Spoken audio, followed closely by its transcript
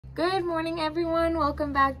Good morning, everyone.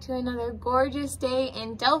 Welcome back to another gorgeous day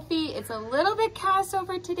in Delphi. It's a little bit cast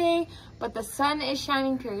over today, but the sun is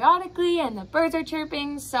shining periodically and the birds are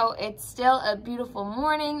chirping, so it's still a beautiful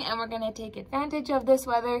morning, and we're gonna take advantage of this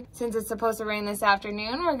weather. Since it's supposed to rain this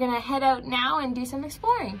afternoon, we're gonna head out now and do some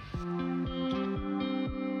exploring.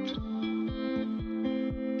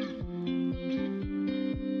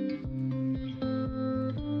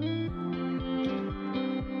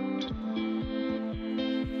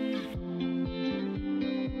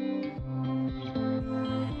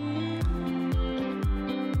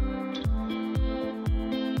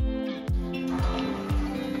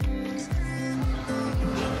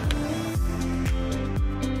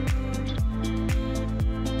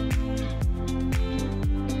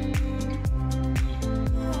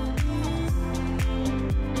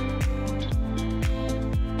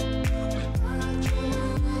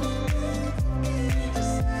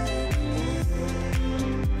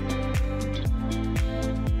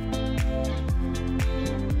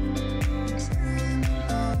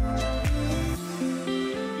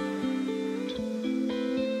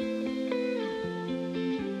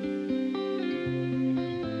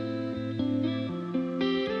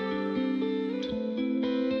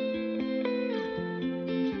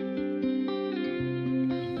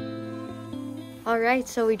 All right,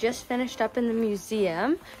 so we just finished up in the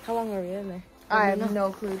museum. How long were we in there? I have no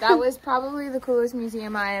clue. That was probably the coolest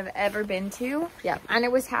museum I have ever been to. Yeah. And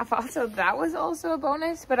it was half off, so that was also a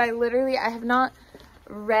bonus. But I have not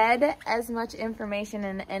read as much information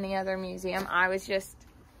in any other museum. I was just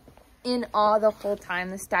in awe the whole time.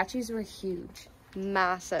 The statues were huge.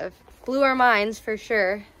 Massive. Blew our minds for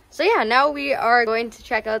sure. So yeah, now we are going to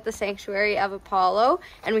check out the Sanctuary of Apollo,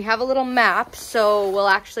 and we have a little map, so we'll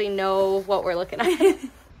actually know what we're looking at.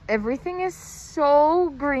 Everything is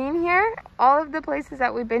so green here. All of the places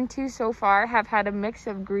that we've been to so far have had a mix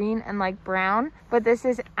of green and like brown, but this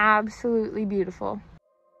is absolutely beautiful.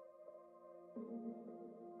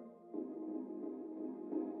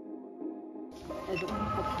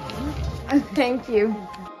 Thank you.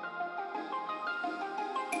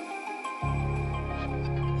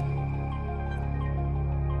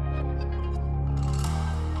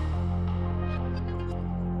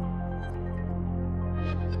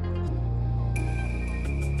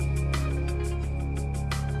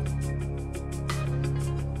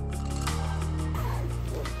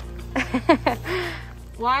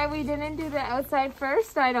 Why we didn't do the outside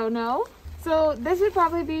first, I don't know. So this would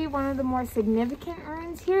probably be one of the more significant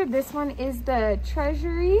ruins here. This one is the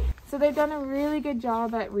treasury. So they've done a really good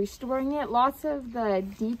job at restoring it. Lots of the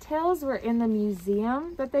details were in the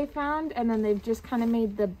museum that they found, and then they've just kind of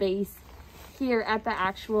made the base here at the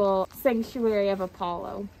actual Sanctuary of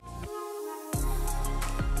Apollo.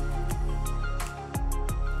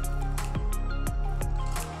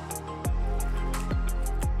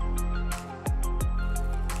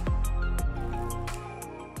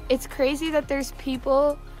 It's crazy that there's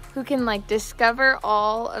people who can like discover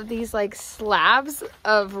all of these like slabs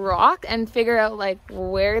of rock and figure out like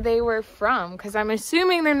where they were from, because I'm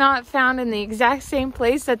assuming they're not found in the exact same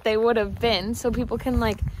place that they would have been, so people can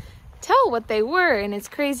like tell what they were. And it's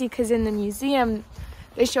crazy because in the museum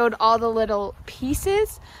they showed all the little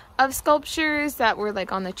pieces of sculptures that were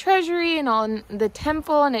like on the treasury and on the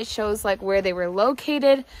temple, and it shows like where they were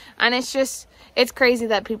located, and it's crazy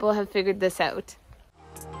that people have figured this out.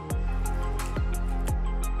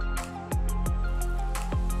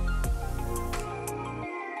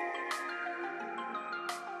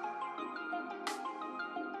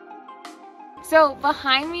 So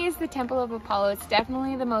behind me is the Temple of Apollo. It's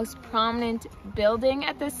definitely the most prominent building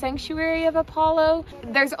at the Sanctuary of Apollo.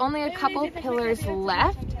 There's only a couple pillars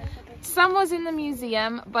left. Some was in the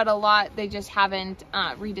museum, but a lot they just haven't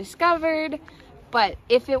rediscovered. But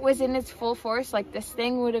if it was in its full force, like this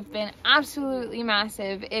thing would have been absolutely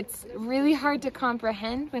massive. It's really hard to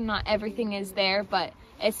comprehend when not everything is there, but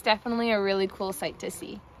it's definitely a really cool sight to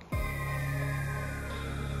see.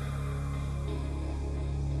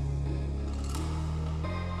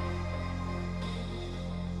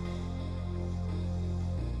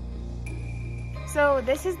 So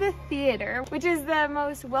this is the theater, which is the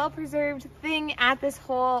most well-preserved thing at this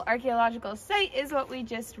whole archaeological site, is what we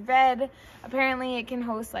just read. Apparently it can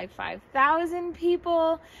host like 5,000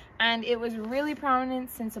 people, and it was really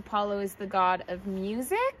prominent since Apollo is the god of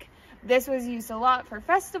music. This was used a lot for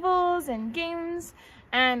festivals and games,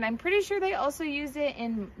 and I'm pretty sure they also use it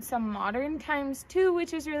in some modern times too,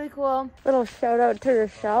 which is really cool. Little shout out to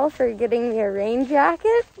Rochelle for getting me a rain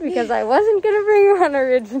jacket, because I wasn't gonna bring one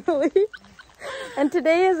originally. And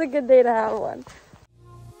today is a good day to have one.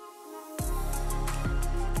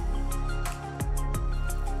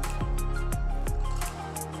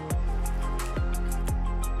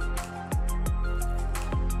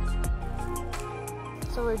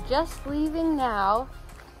 So we're just leaving now,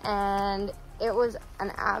 and it was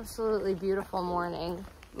an absolutely beautiful morning,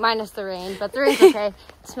 minus the rain, but the rain's okay.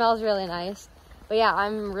 It smells really nice. But yeah,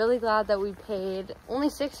 I'm really glad that we paid only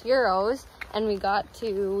 €6, and we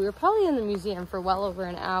were probably in the museum for well over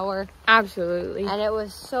an hour. Absolutely. And it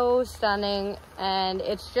was so stunning, and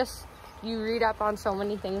it's just, you read up on so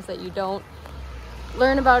many things that you don't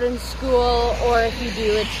learn about in school, or if you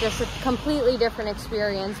do, it's just a completely different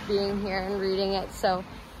experience being here and reading it. So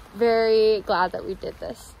very glad that we did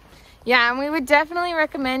this. Yeah, and we would definitely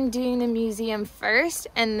recommend doing the museum first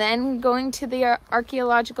and then going to the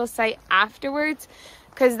archaeological site afterwards,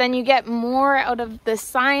 because then you get more out of the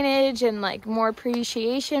signage and like more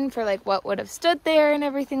appreciation for like what would have stood there and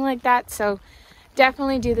everything like that. So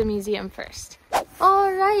definitely do the museum first.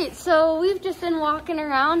 All right, so we've just been walking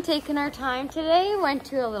around, taking our time today. Went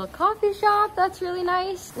to a little coffee shop. That's really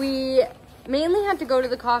nice. We mainly had to go to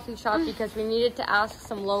the coffee shop because we needed to ask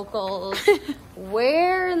some locals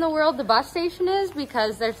where in the world the bus station is,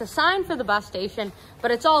 because there's a sign for the bus station,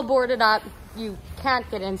 but it's all boarded up. You can't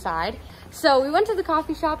get inside. So we went to the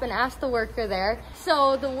coffee shop and asked the worker there.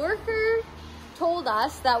 So the worker told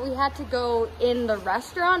us that we had to go in the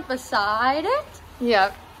restaurant beside it.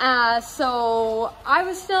 Yep. So I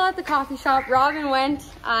was still at the coffee shop. Robin went,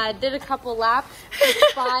 did a couple laps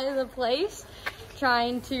by the place,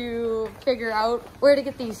 trying to figure out where to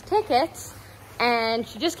get these tickets, and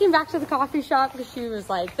she just came back to the coffee shop because she was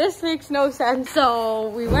like, this makes no sense. So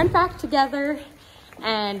we went back together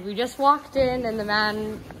and we just walked in, and the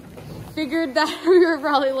man figured that we were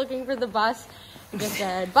probably looking for the bus. He just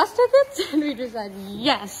said, bus tickets? And we just said,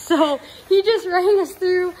 yes. So he just rang us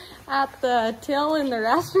through at the till in the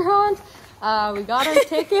restaurant. We got our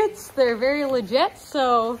tickets. They're very legit.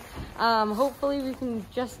 So hopefully we can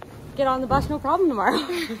just get on the bus no problem tomorrow.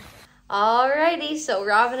 Alrighty, so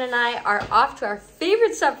Robin and I are off to our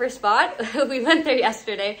favorite supper spot. We went there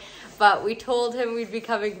yesterday, but we told him we'd be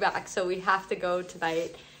coming back, so we have to go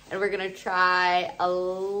tonight. And we're gonna try a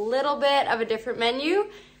little bit of a different menu.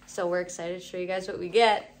 So we're excited to show you guys what we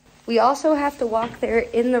get. We also have to walk there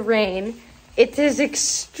in the rain. It is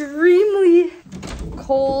extremely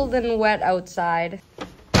cold and wet outside. Oh,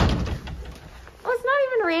 it's not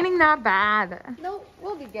even raining that bad. No,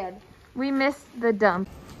 we'll be good. We missed the dump.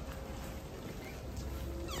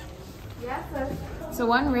 Yes. So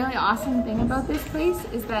one really awesome thing about this place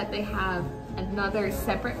is that they have another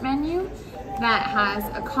separate menu that has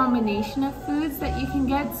a combination of foods that you can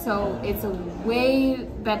get, so it's a way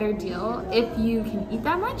better deal if you can eat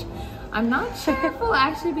that much. I'm not sure if we'll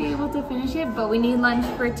actually be able to finish it, but we need lunch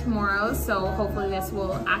for tomorrow, so hopefully this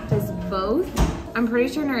will act as both. I'm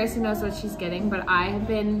pretty sure Narissa knows what she's getting, but I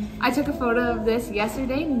took a photo of this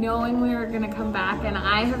yesterday knowing we were gonna come back, and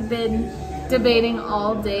I have been debating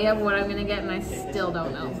all day of what I'm gonna get, and I still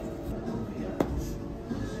don't know.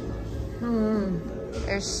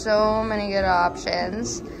 There's so many good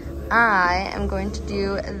options. I am going to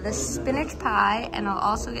do the spinach pie, and I'll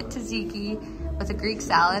also get tzatziki with a Greek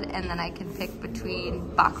salad, and then I can pick between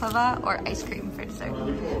baklava or ice cream for dessert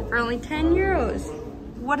for only €10.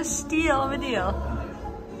 What a steal of a deal.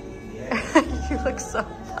 You look so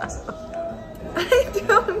puzzled. I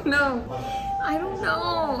don't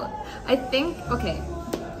know. I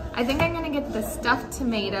think I'm gonna get the stuffed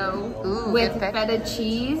tomato with feta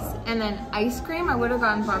cheese and then ice cream. I would have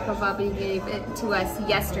gotten baklava, but he gave it to us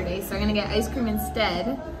yesterday, so I'm gonna get ice cream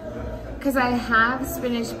instead. Because I have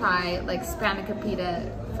spinach pie, like spanica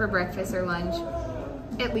pita, for breakfast or lunch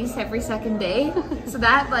at least every second day. So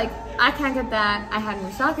that, like, I can't get that. I had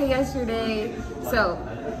moussaka yesterday. So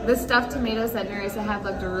the stuffed tomatoes that Narissa had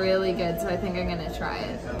looked really good, so I think I'm gonna try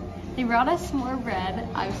it. They brought us more bread.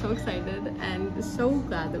 I'm so excited and so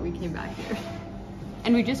glad that we came back here.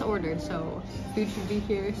 And we just ordered, so food should be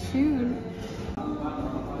here soon.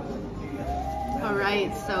 All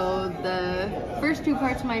right, so the first two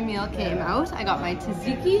parts of my meal came out. I got my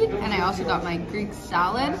tzatziki and I also got my Greek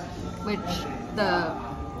salad, which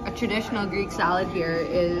a traditional Greek salad here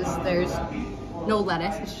is there's no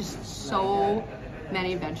lettuce. It's just so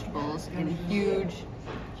many vegetables in huge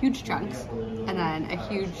chunks, and then a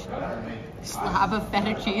huge slab of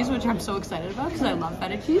feta cheese, which I'm so excited about because I love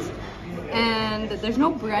feta cheese. And there's no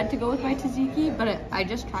bread to go with my tzatziki, but I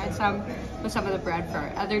just tried some with some of the bread for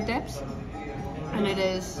our other dips, and it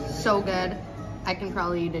is so good. I can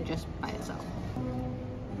probably eat it just by itself.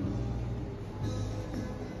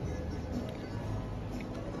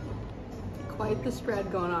 Quite the spread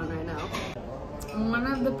going on right now. one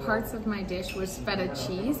of the parts of my dish was feta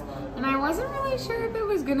cheese, and I wasn't really sure if it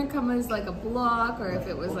was gonna come as like a block or if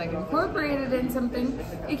it was like incorporated in something.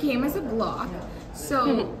 It came as a block.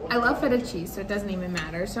 So I love feta cheese, so it doesn't even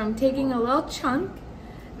matter. So I'm taking a little chunk,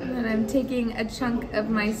 and then I'm taking a chunk of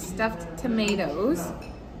my stuffed tomatoes,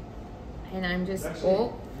 and I'm just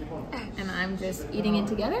eating it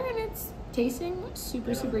together, and it's tasting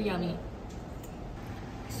super, super yummy.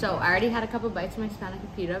 So I already had a couple bites of my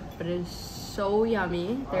spanakopita pita, but it is so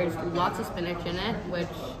yummy. There's lots of spinach in it, which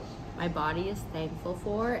my body is thankful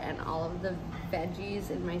for, and all of the veggies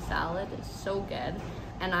in my salad is so good.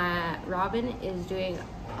 And Robin is doing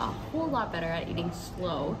a whole lot better at eating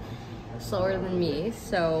slower than me.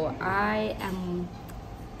 So I am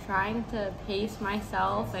trying to pace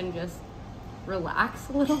myself and just relax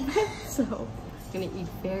a little bit. So I'm gonna eat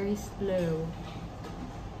very slow.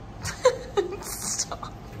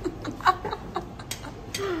 Stop.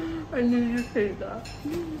 I knew you'd say that.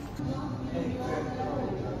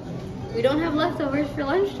 We don't have leftovers for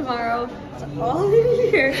lunch tomorrow. It's all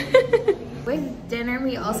in here. With dinner,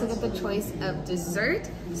 we also get the choice of dessert.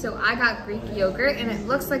 So I got Greek yogurt, and it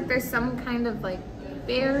looks like there's some kind of like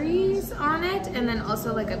berries on it, and then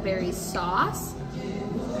also like a berry sauce.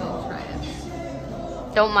 I'll try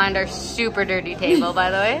it. Don't mind our super dirty table, by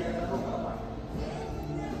the way.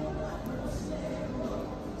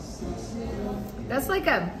 That's like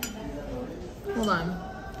a, hold on.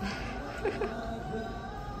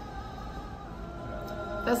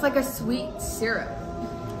 That's like a sweet syrup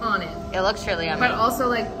on it. It looks really yummy. But also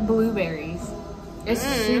like blueberries. It's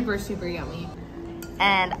super, super yummy.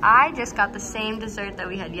 And I just got the same dessert that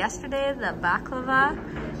we had yesterday, the baklava,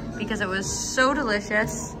 because it was so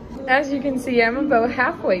delicious. As you can see, I'm about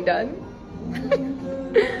halfway done.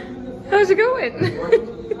 How's it going?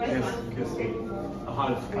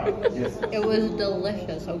 It was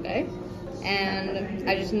delicious, okay? And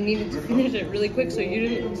I just needed to finish it really quick so you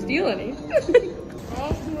didn't steal any.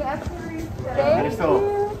 Thank you,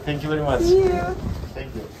 Thank you very much.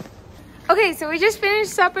 Thank you. Okay, so we just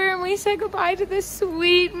finished supper and we said goodbye to this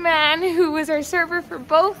sweet man who was our server for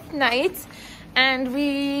both nights. And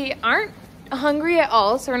we aren't hungry at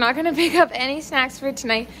all, so we're not gonna pick up any snacks for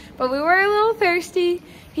tonight. But we were a little thirsty.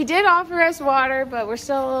 He did offer us water, but we're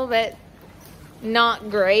still a little bit not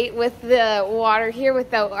great with the water here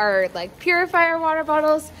without our like purifier water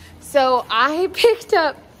bottles. So I picked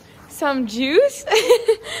up some juice.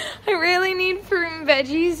 I really need fruit and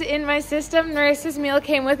veggies in my system. Narissa's meal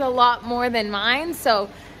came with a lot more than mine, so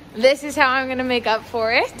this is how I'm gonna make up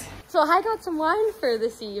for it. So I got some wine for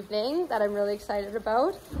this evening that I'm really excited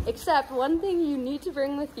about. Except one thing you need to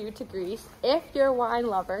bring with you to Greece, if you're a wine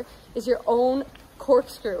lover, is your own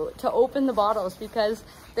corkscrew to open the bottles, because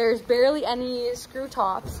there's barely any screw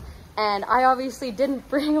tops. And I obviously didn't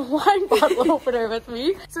bring a wine bottle opener with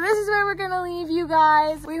me. So this is where we're gonna leave you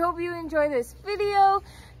guys. We hope you enjoy this video.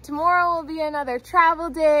 Tomorrow will be another travel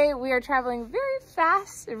day. We are traveling very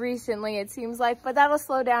fast recently, it seems like, but that'll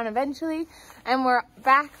slow down eventually. And we're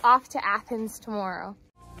back off to Athens tomorrow.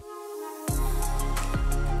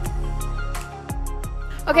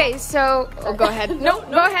 Okay, so, oh, go ahead. Nope,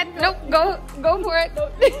 go ahead. Nope, go for it.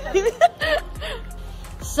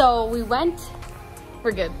 So we went.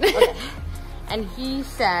 We're good. Okay. And he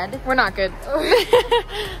said, we're not good.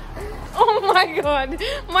 Oh my God,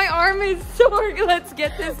 my arm is sore. Let's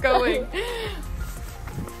get this going.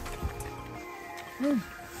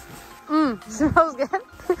 Smells good.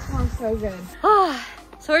 Smells so good.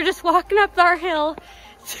 So we're just walking up our hill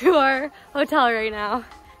to our hotel right now,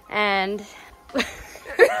 and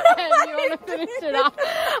You want to finish it off?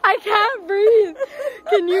 I can't breathe.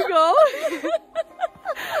 Can you go?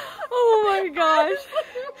 Oh my gosh.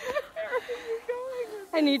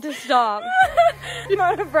 I need to stop. You're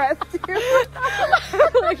out of breath too.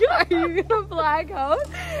 Like, are you gonna black out?